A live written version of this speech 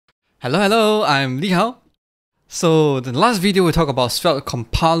Hello, I'm Li Hao. So, the last video we talked about Svelte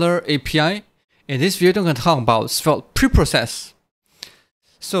Compiler API. In this video, I'm going to talk about Svelte Preprocess.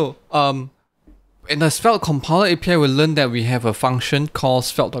 So, in the Svelte Compiler API, we learned that we have a function called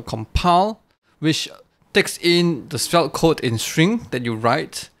Svelte.compile, which takes in the Svelte code in string that you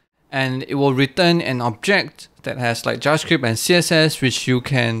write, and it will return an object that has like JavaScript and CSS, which you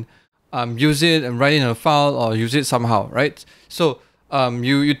can use it and write it in a file or use it somehow, right? So,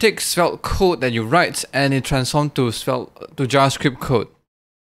 you take Svelte code that you write and it transforms to JavaScript code.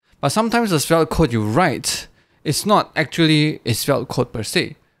 But sometimes the Svelte code you write is not actually a Svelte code per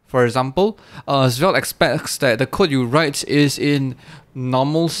se. For example, Svelte expects that the code you write is in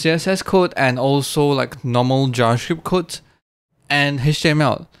normal CSS code and also like normal JavaScript code and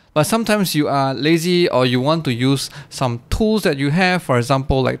HTML. But sometimes you are lazy or you want to use some tools that you have, for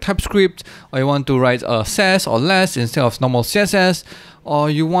example, like TypeScript, or you want to write a sass or less instead of normal CSS, or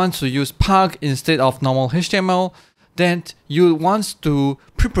you want to use Pug instead of normal HTML, then you want to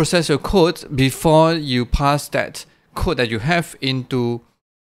preprocess your code before you pass that code that you have into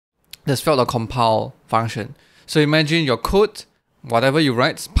the Svelte.compile function. So imagine your code, whatever you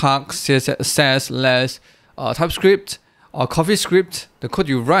write, Pug, CSS, sass, less, TypeScript, or CoffeeScript, the code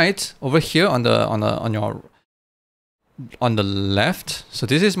you write over here on the left. So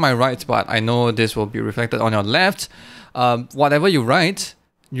this is my right, but I know this will be reflected on your left. Whatever you write,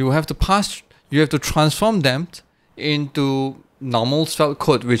 you have to transform them into normal Svelte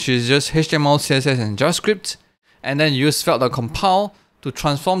code, which is just HTML, CSS, and JavaScript, and then use Svelte.compile to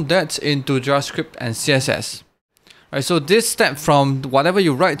transform that into JavaScript and CSS. Right. So this step from whatever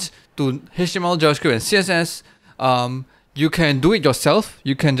you write to HTML, JavaScript, and CSS, you can do it yourself,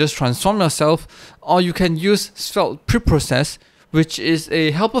 you can just transform yourself, or you can use Svelte Preprocess, which is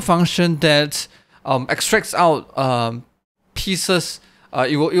a helper function that extracts out pieces.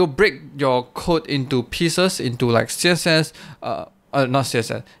 It will break your code into pieces, into like CSS, not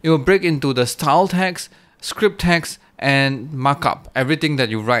CSS. It will break into the style tags, script tags, and markup, everything that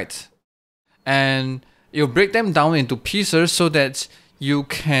you write. And you'll break them down into pieces so that you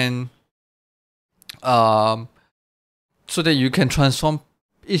can transform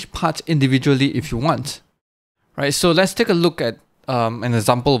each part individually if you want, right? So let's take a look at an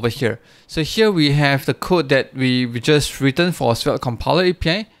example over here. So here we have the code that we just written for Svelte Compiler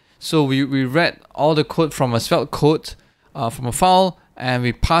API. So we read all the code from a Svelte code from a file, and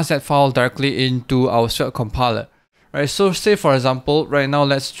we pass that file directly into our Svelte compiler, right? So say for example, right now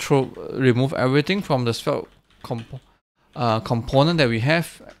let's remove everything from the Svelte component that we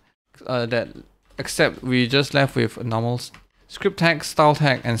have, except we just left with a normal script tag, style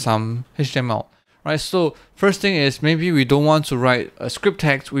tag, and some HTML, right? So first thing is, maybe we don't want to write a script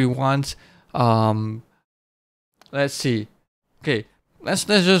tag. We want, let's see. Okay, let's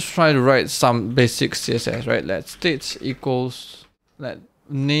just try to write some basic CSS, right? Let state equals, let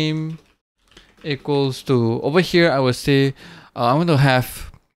name equals to, over here I would say, I want to have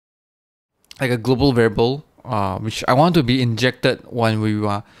like a global variable, which I want to be injected when we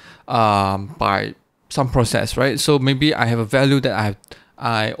are by some process, right? So maybe I have a value that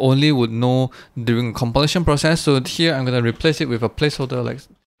I only would know during a compilation process. So here I'm gonna replace it with a placeholder, like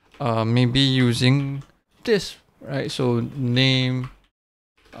maybe using this, right? So name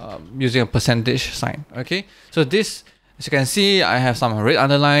using a percentage sign. Okay, so this, as you can see, I have some red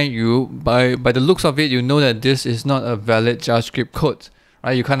underline. By the looks of it, you know that this is not a valid JavaScript code,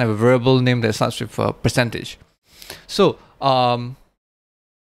 right? You can't have a variable name that starts with a percentage. So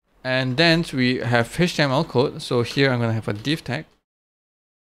and then we have HTML code. So here I'm gonna have a div tag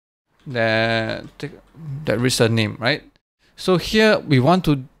that reads a name, right? So here we want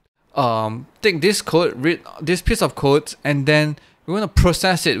to take this code, read this piece of code, and then we want to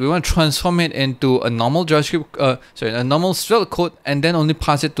process it. We want to transform it into a normal JavaScript, a normal Svelte code, and then only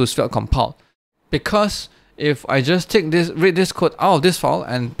pass it to Svelte compile. Because if I just read this code out of this file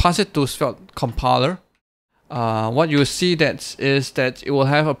and pass it to Svelte compiler, what you will see is that it will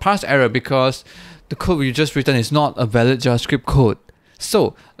have a parse error because the code we just written is not a valid JavaScript code.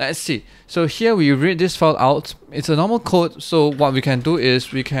 So let's see. So here we read this file out. It's a normal code. So what we can do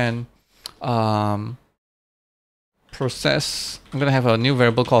is we can process. I'm gonna have a new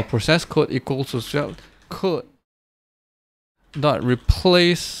variable called process code equals to Svelte code dot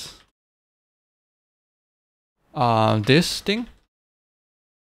replace this thing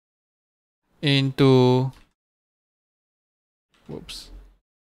into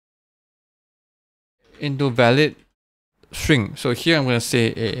valid string. So here I'm going to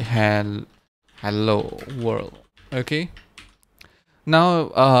say a hello world. Okay,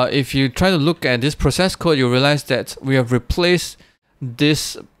 now if you try to look at this process code, you realize that we have replaced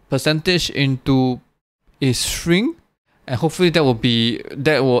this percentage into a string, and hopefully that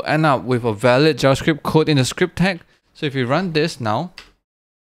will end up with a valid JavaScript code in the script tag. So if we run this now,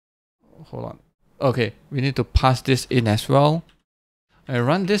 hold on. Okay, we need to pass this in as well. I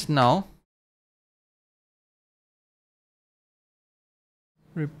run this now.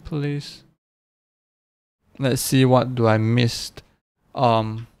 Replace. Let's see, what do I missed?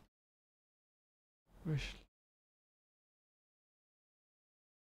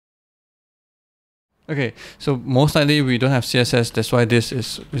 Okay, so most likely we don't have CSS. That's why this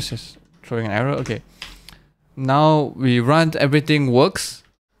is throwing an error. Okay, now we run, everything works.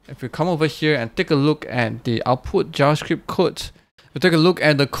 If we come over here and take a look at the output JavaScript code, if you take a look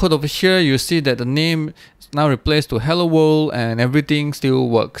at the code over here, you see that the name is now replaced to hello world and everything still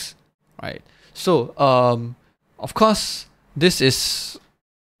works, right? So of course, this is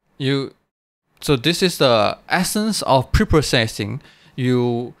this is the essence of preprocessing.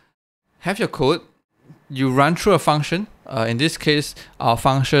 You have your code, you run through a function. In this case, our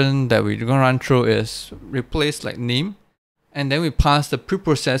function that we're gonna run through is replace like name, and then we pass the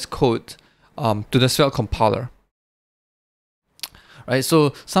preprocessed code to the Svelte compiler. Right,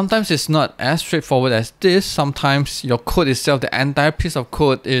 so sometimes it's not as straightforward as this. Sometimes your code itself, the entire piece of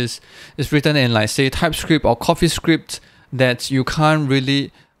code is written in like say TypeScript or CoffeeScript that you can't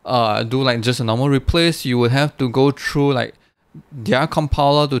really do like just a normal replace. You would have to go through like their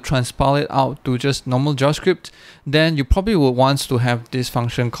compiler to transpile it out to just normal JavaScript. Then you probably would want to have this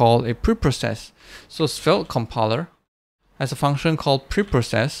function called a preprocess. So Svelte compiler has a function called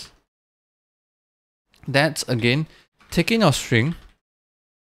preprocess. That's again taking a string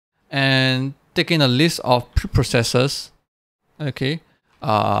and taking a list of preprocessors. Okay,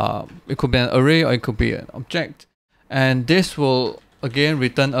 it could be an array or it could be an object, and this will again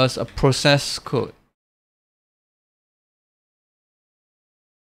return us a process code.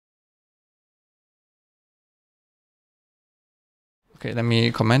 Okay, let me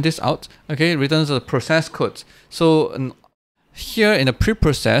comment this out. Okay, it returns a process code. So here in the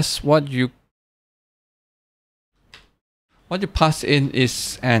preprocess, what you pass in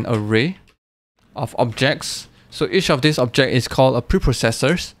is an array of objects. So each of these objects is called a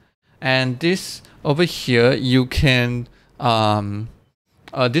preprocessors, and this over here you can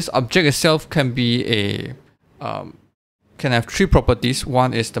this object itself can be a can have three properties.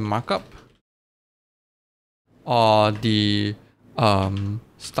 One is the markup, or the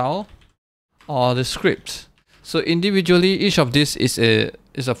style, or the script. So individually, each of these is a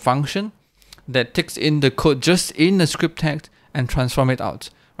function that takes in the code just in the script tag and transform it out.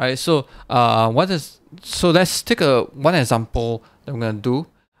 Right. So let's take one example that I'm gonna do.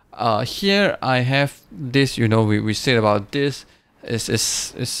 Here I have this. We said about this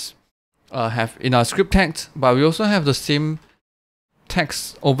is have in our script text, but we also have the same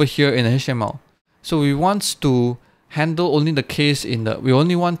text over here in the HTML. So we want to handle only the case we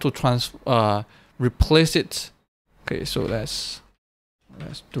only want to replace it. Okay, so let's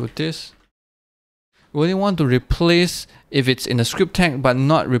do this. We only want to replace if it's in the script tag, but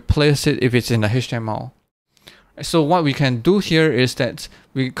not replace it if it's in the HTML. So what we can do here is that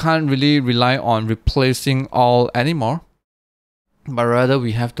we can't really rely on replacing all anymore, but rather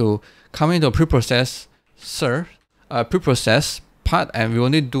we have to come into a preprocess part, and we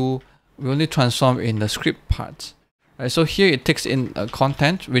only transform in the script part. Right, so here it takes in a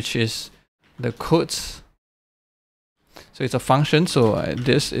content, which is the codes. So it's a function. So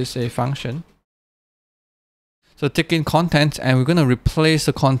this is a function. So take in content, and we're gonna replace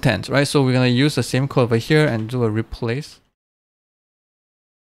the content, right? So we're gonna use the same code over here and do a replace.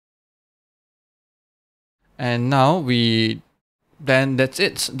 And now then that's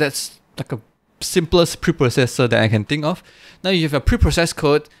it. That's like a simplest preprocessor that I can think of. Now you have a preprocessed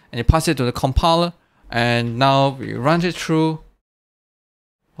code and you pass it to the compiler, and now we run it through.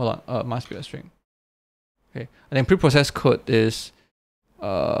 Hold on, must be a string. Okay, I think preprocessed code is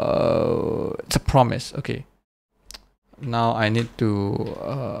it's a promise. Okay. Now I need to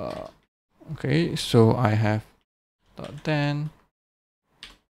okay, so I have then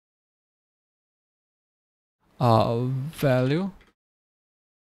value.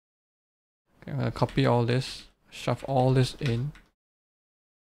 Okay, I'm gonna copy all this, shove all this in.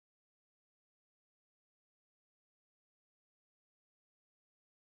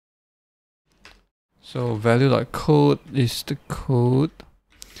 So value.code is the code.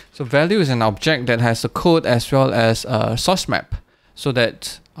 So value is an object that has a code as well as a source map, so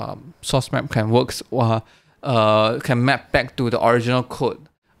that source map can can map back to the original code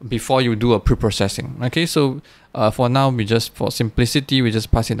before you do a preprocessing. Okay, so for now for simplicity we just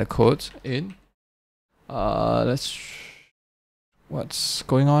pass in the codes in. Let's what's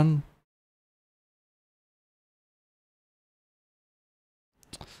going on?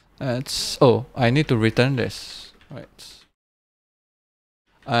 I need to return this, right?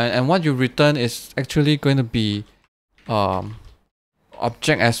 And what you return is actually going to be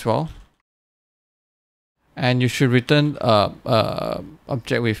object as well. And you should return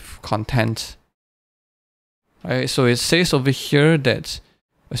object with content. Right, so it says over here that,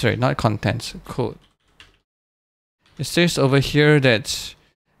 sorry, not content, code. It says over here that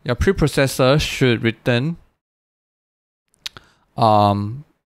your preprocessor should return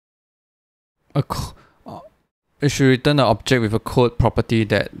it should return an object with a code property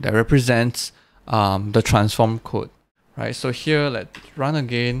that represents the transform code. Right, so here let's run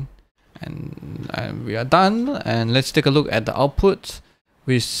again, and we are done. And let's take a look at the output.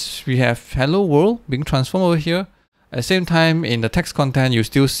 We have hello world being transformed over here. At the same time, in the text content, you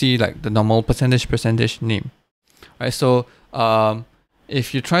still see like the normal percentage name. Right, so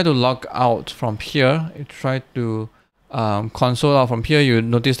if you try to log out from here, you try to console out from here, you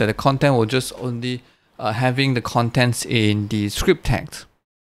notice that the content will just only having the contents in the script text.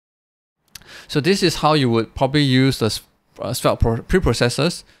 So this is how you would probably use the Svelte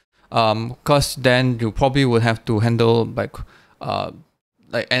preprocessors, because then you probably would have to handle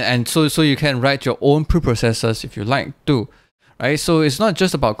so you can write your own preprocessors if you like to, right? So it's not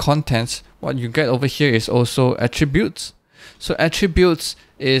just about contents. What you get over here is also attributes. So attributes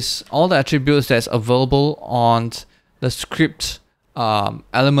is all the attributes that's available on the script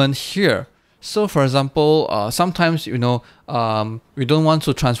element here. So for example, sometimes we don't want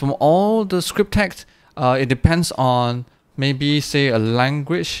to transform all the script text. It depends on maybe say a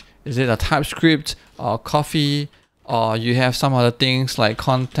language. Is it a TypeScript or coffee? Or you have some other things like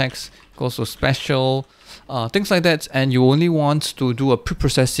context goes to special, things like that, and you only want to do a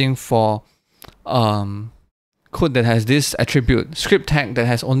preprocessing for code that has this attribute, script tag that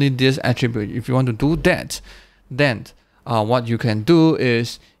has only this attribute. If you want to do that, then what you can do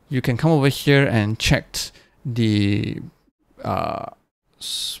is you can come over here and check the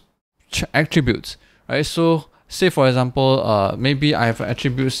attributes, right? So say for example, maybe I have an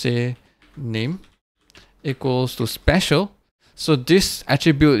attribute, say name equals to special. So this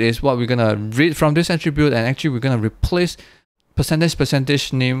attribute is what we're gonna read from this attribute, and actually we're gonna replace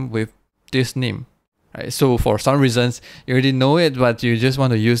percentage name with this name, right? So for some reasons you already know it, but you just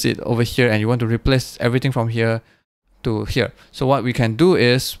want to use it over here, and you want to replace everything from here to here. So what we can do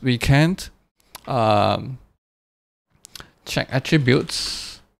is we can check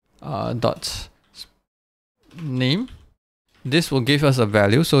attributes dot name. This will give us a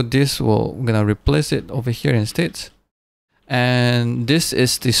value, so we're gonna replace it over here instead. And this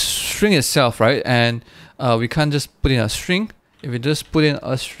is the string itself, right? And we can't just put in a string. If we just put in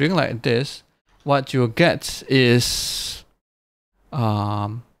a string like this, what you'll get is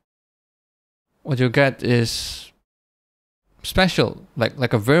special,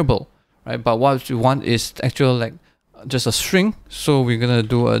 like a variable, right? But what you want is actually like just a string. So we're gonna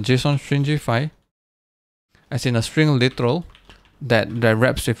do a JSON stringify, as in a string literal that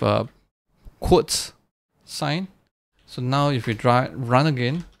wraps with a quotes sign. So now if we run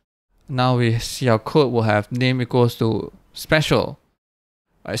again, now we see our code will have name equals to special.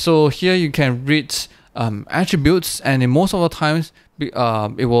 Right, so here you can read attributes, and in most of the times it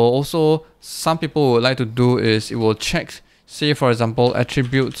will also, some people would like to do is it will check, say for example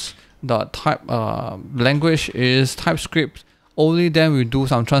attributes dot type language is TypeScript, only then we do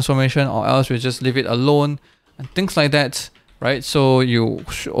some transformation, or else we just leave it alone and things like that, right? So you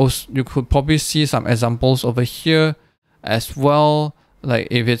could probably see some examples over here as well. Like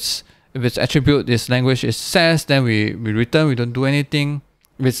if its attribute this language is says, then we return, we don't do anything.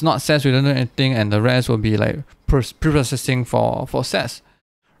 If it's not says, we don't do anything, and the rest will be like preprocessing for says.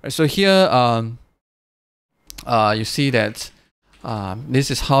 Right, so here you see that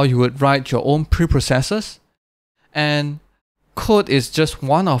this is how you would write your own preprocessors, and code is just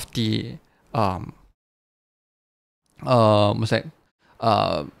one of the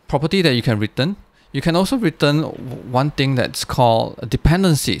property that you can return. You can also return one thing that's called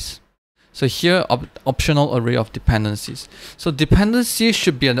dependencies. So here, optional array of dependencies. So dependencies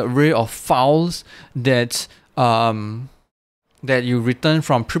should be an array of files that that you return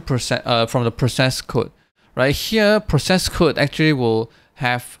from from the process code. Right here, process code actually will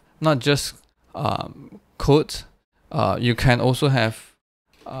have not just code. You can also have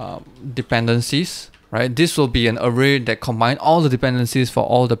dependencies. Right, this will be an array that combine all the dependencies for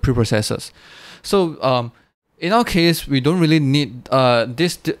all the preprocessors. So in our case, we don't really need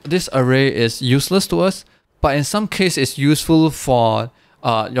this array is useless to us, but in some case it's useful for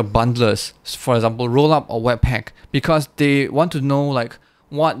your bundlers, for example, rollup or webpack, because they want to know like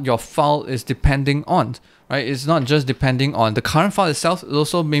what your file is depending on, right? It's not just depending on the current file itself, it's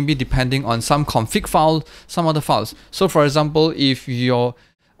also maybe depending on some config file, some other files. So for example, if you're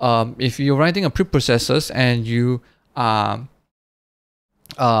writing a preprocessors and you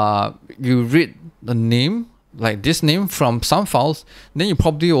read the name, like this name from some files, then you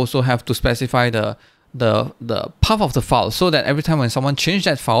probably also have to specify the path of the file, so that every time when someone changes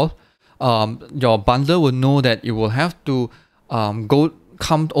that file, your bundler will know that it will have to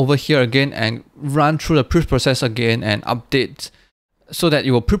come over here again and run through the preprocess again and update, so that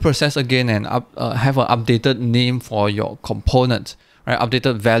it will preprocess again and have an updated name for your component, right?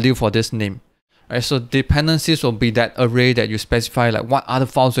 Updated value for this name, right? So dependencies will be that array that you specify, like what other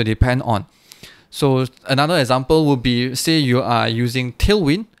files will depend on. So another example would be, say you are using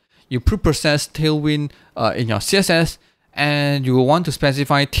Tailwind, you preprocess Tailwind in your CSS, and you will want to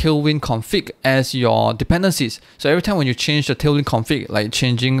specify Tailwind config as your dependencies. So every time when you change the Tailwind config, like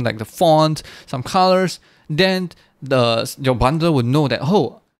changing like the font, some colors, then your bundler would know that,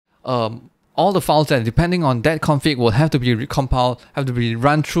 all the files that depending on that config will have to be recompiled, have to be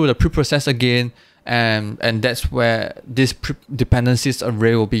run through the preprocess again, and that's where this dependencies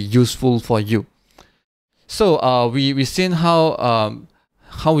array will be useful for you. So we've seen how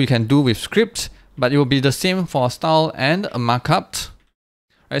we can do with script, but it will be the same for style and a markup,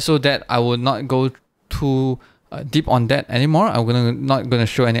 right? So that I will not go too deep on that anymore. I'm not gonna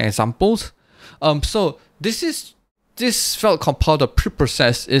show any examples. So this Svelte compiler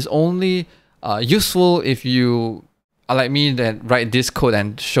preprocess is only useful if you are like me that write this code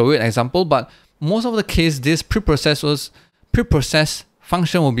and show it example. But most of the case, this preprocess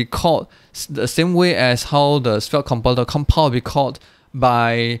function will be called the same way as how the Svelte compiler compile will be called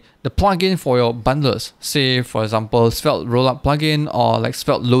by the plugin for your bundlers. Say for example, Svelte rollup plugin or like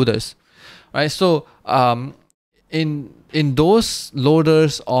Svelte loaders, right? So in those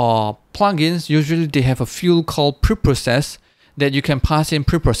loaders or plugins, usually they have a field called preprocess that you can pass in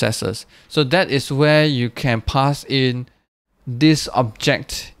preprocessors. So that is where you can pass in this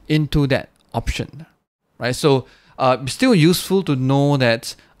object into that option, right? So it's still useful to know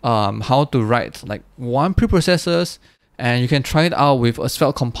that how to write like one preprocessors, and you can try it out with a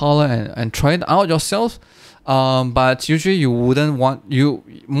Svelte compiler and try it out yourself. But usually you wouldn't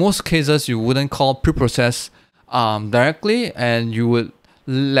most cases you wouldn't call preprocess directly, and you would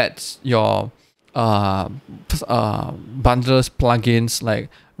let your bundlers plugins like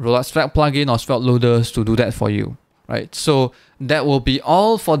rollup Svelte plugin or Svelte loaders to do that for you, right? So that will be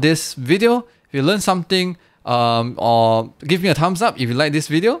all for this video. If you learned something, or give me a thumbs up if you like this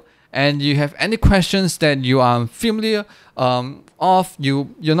video, and you have any questions that you are familiar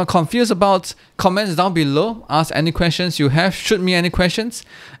you're not confused about, comments down below. Ask any questions you have, shoot me any questions,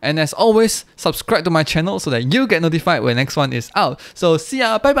 and as always, subscribe to my channel so that you get notified when next one is out. So see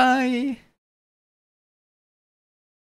ya, bye bye.